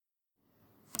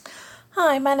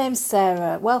Hi, my name's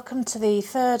Sarah. Welcome to the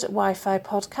third Wi-Fi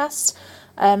podcast.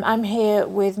 I'm here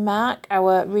with Mark,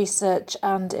 our research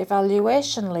and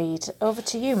evaluation lead. Over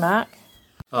to you, Mark.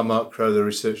 I'm Mark Crow, the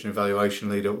research and evaluation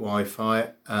lead at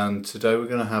WYFI, and today we're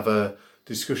going to have a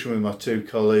discussion with my two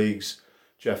colleagues,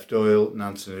 Jeff Doyle and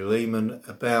Anthony Lehman,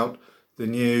 about the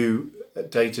new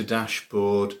data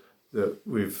dashboard that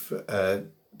we've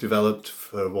developed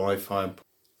for Wi-Fi.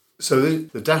 So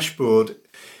the dashboard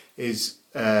is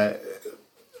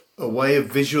a way of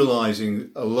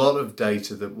visualising a lot of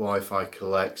data that Wi-Fi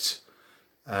collects,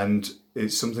 and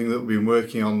it's something that we've been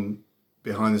working on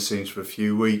behind the scenes for a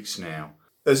few weeks now.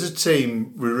 As a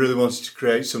team, we really wanted to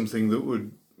create something that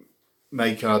would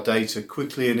make our data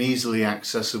quickly and easily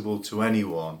accessible to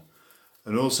anyone,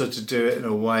 and also to do it in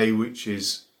a way which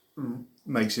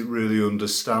makes it really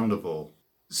understandable.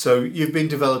 So you've been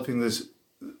developing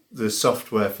the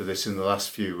software for this in the last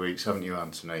few weeks, haven't you,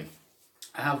 Anthony?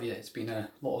 I have, yeah. It's been a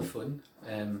lot of fun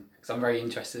because I'm very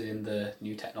interested in the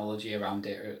new technology around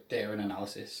data and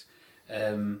analysis,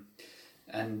 and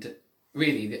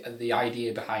really the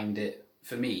idea behind it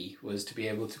for me was to be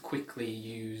able to quickly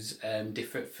use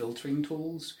different filtering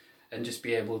tools and just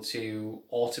be able to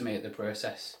automate the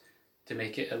process to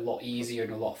make it a lot easier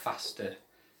and a lot faster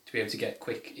to be able to get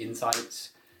quick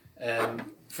insights.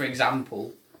 For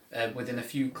example, within a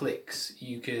few clicks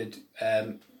you could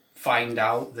find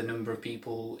out the number of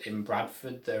people in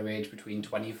Bradford that are aged between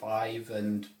 25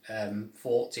 and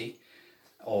 40,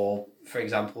 or for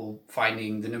example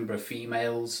finding the number of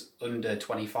females under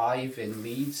 25 in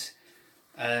Leeds.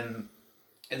 There's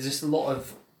just a lot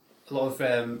of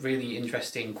really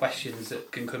interesting questions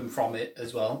that can come from it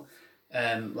as well.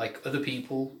 Like other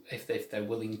people, if they're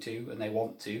willing to and they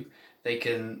want to, they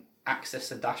can access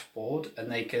the dashboard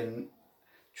and they can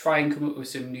try and come up with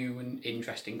some new and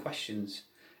interesting questions.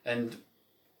 And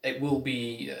it will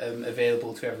be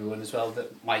available to everyone as well,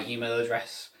 that my email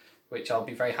address, which I'll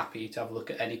be very happy to have a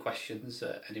look at any questions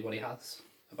that anybody has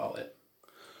about it.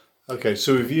 Okay,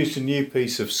 so we've used a new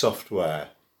piece of software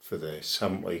for this,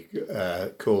 haven't we?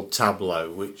 Called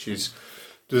Tableau, which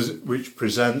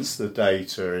presents the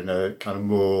data in a kind of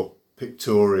more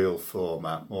pictorial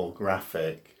format, more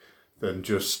graphic than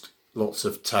just lots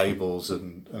of tables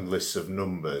and lists of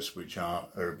numbers, which are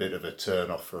a bit of a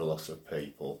turn off for a lot of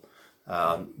people.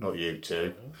 Not you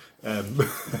two, but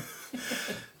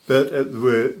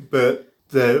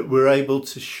we're able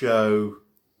to show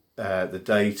the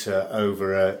data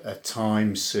over a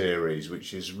time series,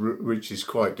 which is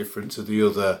quite different to the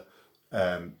other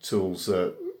tools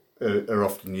that are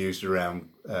often used around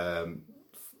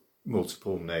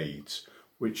multiple needs,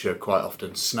 which are quite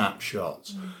often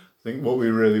snapshots. I think what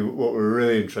we're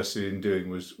really interested in doing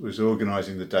was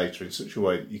organising the data in such a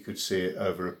way that you could see it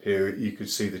over a period. You could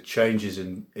see the changes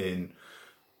in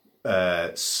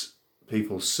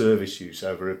people's service use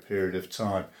over a period of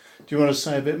time. Do you want to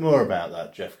say a bit more about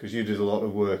that, Jeff? Because you did a lot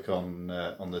of work on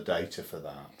the data for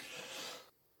that.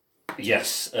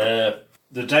 Yes, the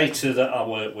data that I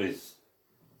work with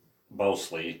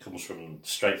mostly comes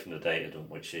straight from the data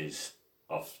dump, which is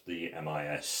off the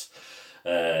MIS.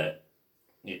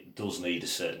 It does need a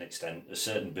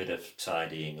certain bit of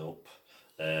tidying up,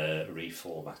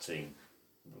 reformatting.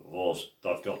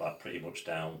 I've got that pretty much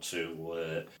down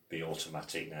to be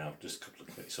automatic now. Just a couple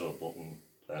of clicks of a button,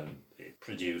 and it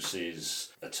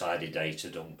produces a tidy data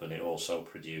dump, and it also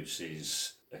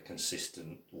produces a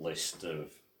consistent list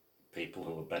of people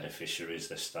who are beneficiaries,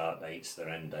 their start dates, their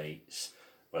end dates,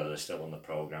 whether they're still on the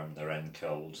programme, their end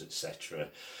codes, etc.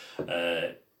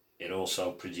 It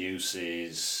also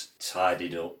produces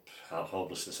tidied up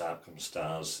homelessness outcome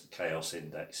stars, chaos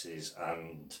indexes,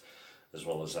 and as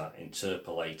well as that,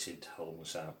 interpolated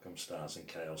homeless outcome stars and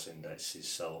chaos indexes.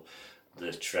 So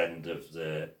the trend of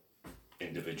the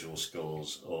individual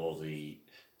scores or the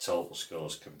total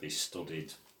scores can be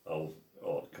studied over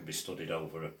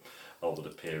the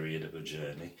period of a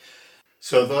journey.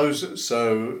 So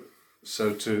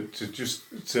to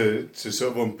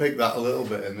sort of unpick that a little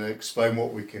bit and explain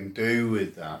what we can do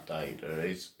with that data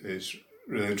is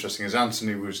really interesting. As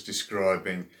Anthony was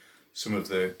describing some of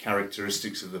the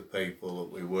characteristics of the people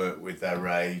that we work with, their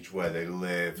age, where they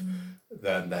live,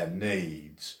 then their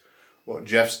needs. What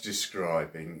Jeff's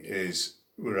describing is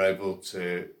we're able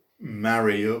to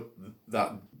marry up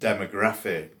that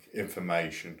demographic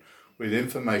information with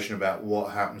information about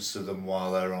what happens to them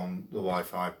while they're on the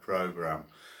Wi-Fi programme.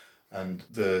 And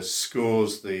the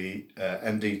scores, the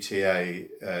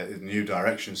NDTA, New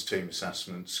Directions Team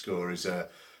Assessment score, is a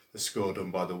score done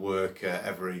by the worker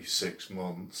every 6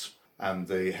 months. And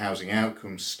the Housing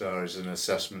Outcomes Star is an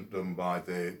assessment done by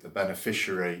the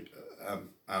beneficiary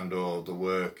and or the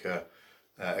worker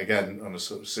again on a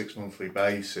sort of 6 monthly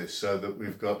basis, so that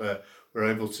we're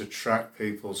able to track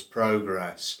people's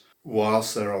progress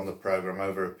whilst they're on the programme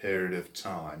over a period of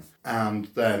time. And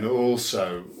then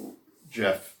also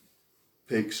Jeff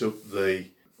picks up the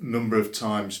number of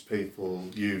times people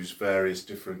use various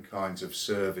different kinds of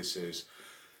services,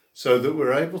 so that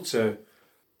we're able to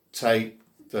take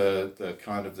the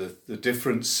kind of the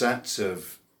different sets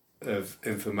of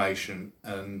information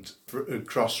and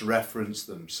cross-reference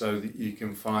them, so that you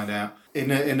can find out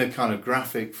in a kind of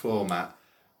graphic format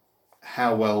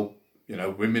how well, you know,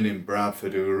 women in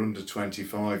Bradford who are under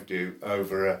 25 do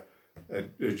over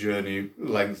a journey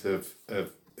length of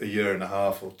a year and a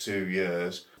half or 2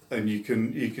 years. And you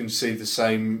can see the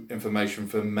same information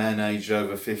for men aged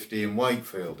over 50 in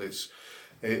Wakefield.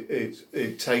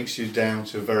 It takes you down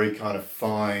to a very kind of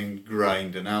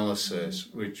fine-grained analysis,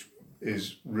 which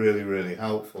is really, really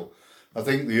helpful. I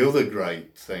think the other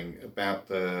great thing about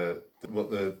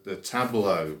what the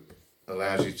Tableau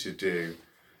allows you to do,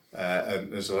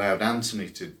 and has allowed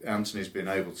Anthony's been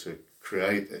able to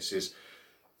create this, is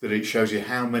that it shows you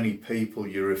how many people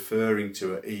you're referring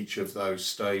to at each of those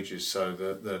stages, so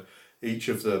that each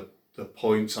of the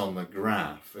points on the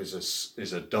graph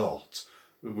is a dot,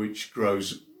 which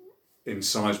grows in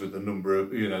size with the number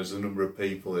of, you know, as the number of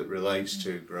people it relates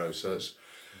to grows. So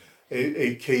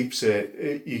it keeps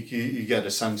it, you get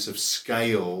a sense of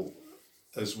scale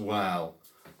as well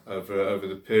over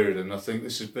the period, and I think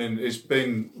it's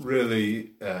been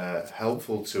really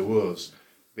helpful to us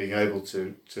being able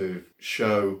to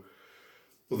show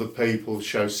other people,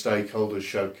 show stakeholders,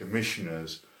 show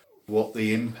commissioners what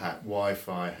the impact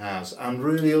Wi-Fi has, and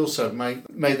really also make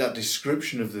that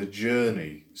description of the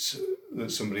journey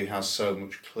that somebody has so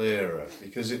much clearer,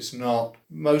 because it's not,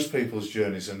 most people's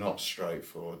journeys are not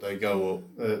straightforward. They go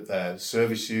up, their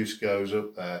service use goes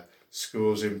up, their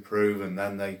scores improve, and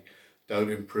then they don't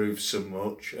improve so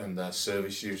much and their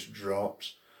service use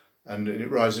drops, and it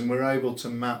rises, and we're able to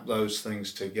map those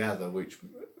things together, which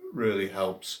really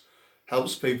helps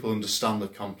people understand the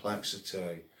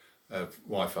complexity of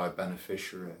Wi-Fi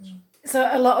beneficiaries. So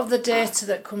a lot of the data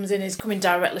that comes in is coming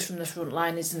directly from the front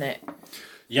line, isn't it?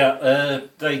 Yeah,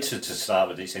 data to start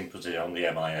with, it's inputted on the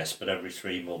MIS, but every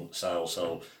 3 months I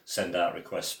also send out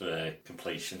requests for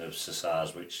completion of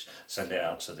SSRs, which send it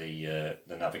out to the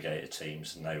navigator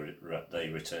teams, and they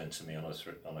return to me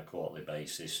on a quarterly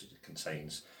basis. It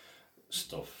contains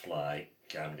stuff like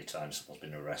how many times someone's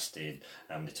been arrested,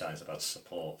 how many times I've had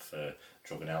support for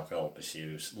drug and alcohol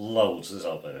misuse, loads. There's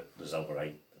over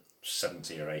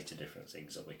 70 or 80 different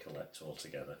things that we collect all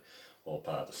together, all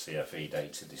part of the CFE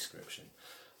data description.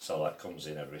 So that comes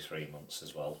in every 3 months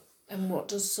as well. And what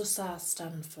does SSR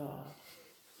stand for?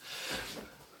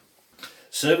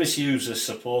 Service User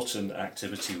Support and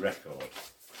Activity Record.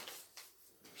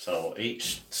 So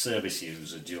each service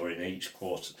user during each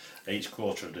quarter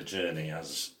of the journey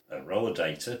has a row of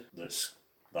data that's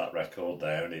that record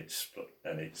there,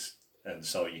 and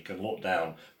so you can look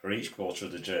down for each quarter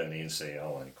of the journey and see,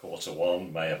 oh, in quarter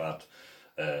one may have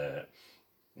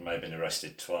been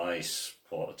arrested twice,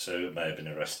 quarter two may have been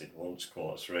arrested once,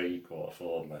 quarter three, quarter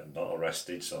four not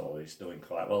arrested, so he's doing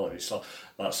quite well. And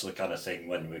that's the kind of thing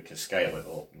when we can scale it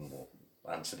up and what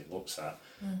Anthony looks at,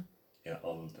 you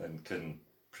know, and can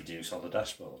produce on the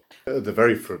dashboard. At the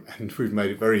very front end, we've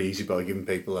made it very easy by giving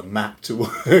people a map to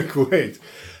work with,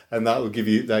 and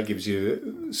that gives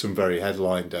you some very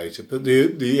headline data. But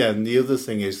the other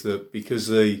thing is that because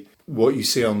what you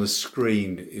see on the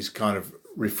screen is kind of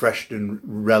refreshed and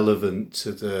relevant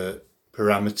to the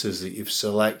parameters that you've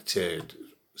selected,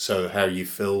 so how you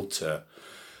filter,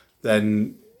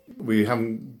 then we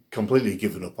haven't completely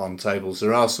given up on tables.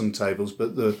 There are some tables,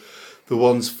 but the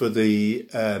ones for the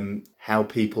how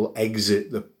people exit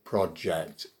the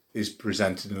project is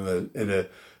presented in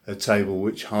a table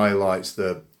which highlights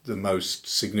the most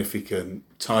significant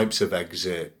types of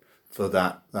exit for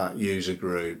that user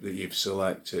group that you've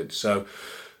selected. So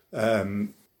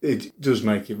it does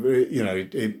make it, you know,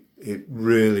 it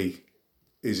really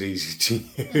is easy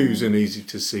to use and easy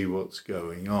to see what's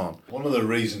going on. One of the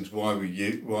reasons why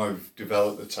we've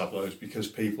developed the Tableau is because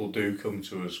people do come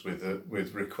to us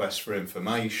with requests for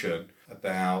information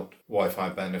about Wi-Fi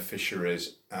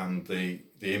beneficiaries and the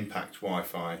impact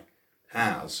Wi-Fi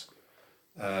has.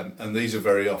 And these are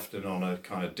very often on a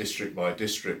kind of district by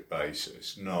district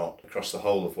basis, not across the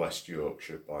whole of West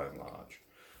Yorkshire by and large.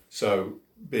 So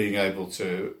being able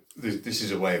to, this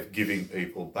is a way of giving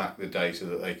people back the data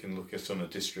that they can look at on a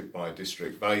district by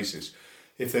district basis.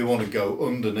 if they want to go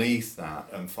underneath that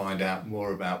and find out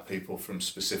more about people from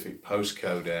specific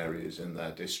postcode areas in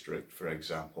their district, for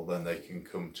example, then they can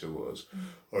come to us.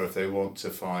 Or if they want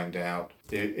to find out,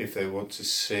 if they want to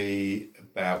see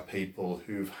about people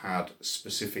who've had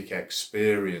specific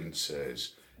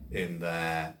experiences in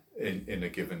a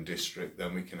given district,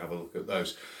 then we can have a look at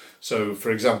those. So,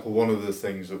 for example, one of the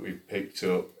things that we've picked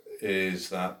up is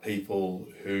that people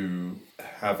who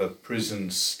have a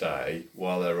prison stay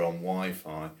while they're on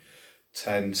Wi-Fi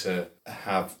tend to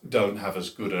don't have as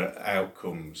good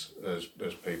outcomes as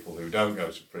people who don't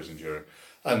go to prison during.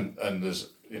 And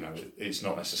there's, it's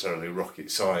not necessarily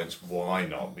rocket science. Why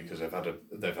not? Because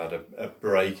they've had a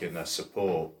break in their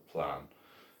support plan.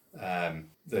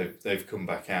 They've come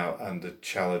back out, and the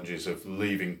challenges of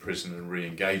leaving prison and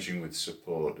re-engaging with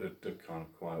support are kind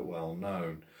of quite well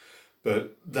known.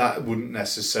 But that wouldn't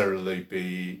necessarily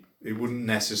be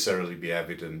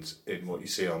evident in what you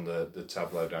see on the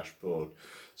Tableau dashboard.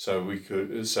 So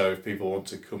if people want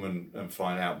to come and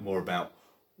find out more about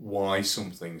why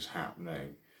something's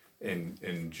happening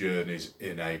in journeys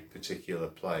in a particular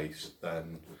place,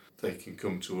 then they can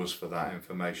come to us for that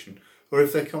information. Or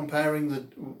if they're comparing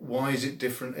why is it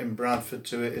different in Bradford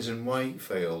to it is in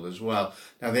Wakefield as well.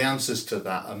 Now the answers to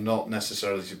that are not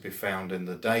necessarily to be found in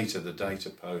the data. The data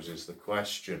poses the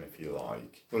question, if you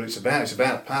like. But it's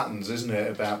about patterns, isn't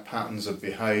it? About patterns of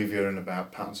behaviour and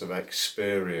about patterns of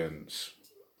experience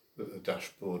that the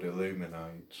dashboard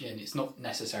illuminates. Yeah, and it's not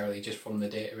necessarily just from the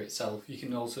data itself. You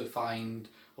can also find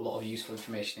a lot of useful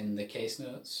information in the case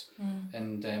notes,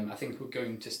 and I think we're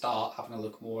going to start having a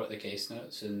look more at the case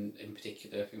notes, and in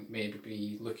particular I think maybe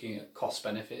be looking at cost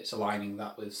benefits, aligning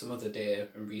that with some of the data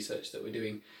and research that we're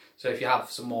doing. So if you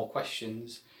have some more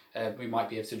questions, we might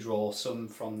be able to draw some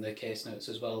from the case notes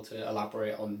as well to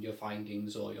elaborate on your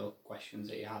findings or your questions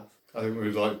that you have. I think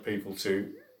we'd like people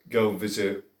to go and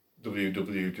visit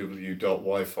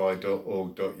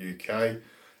www.wifi.org.uk.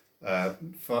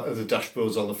 The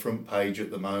dashboard's on the front page at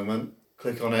the moment.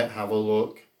 Click on it, have a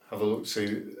look,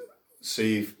 see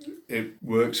if it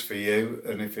works for you,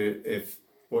 and if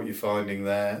what you're finding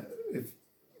there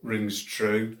rings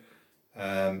true.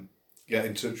 Get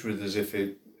in touch with us if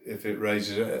it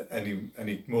raises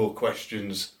any more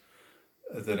questions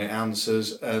than it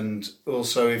answers, and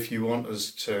also if you want us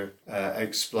to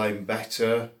explain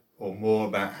better or more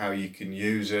about how you can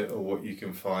use it or what you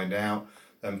can find out,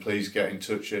 then please get in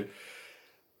touch. I'm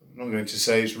not going to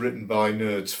say it's written by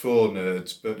nerds for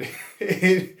nerds, but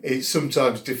it's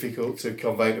sometimes difficult to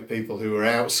convey to people who are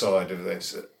outside of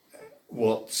this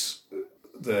what's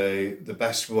the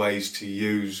best ways to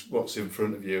use what's in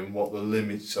front of you and what the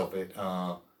limits of it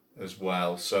are as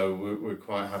well. So we're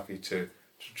quite happy to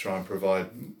try and provide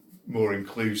more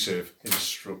inclusive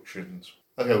instructions.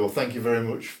 Okay, well, thank you very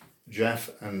much,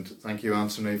 Jeff, and thank you,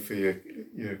 Anthony, for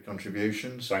your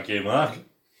contributions. Thank you, Mark.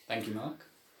 Thank you, Mark.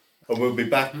 And we'll be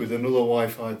back with another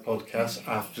Wi-Fi podcast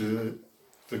after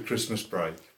the Christmas break.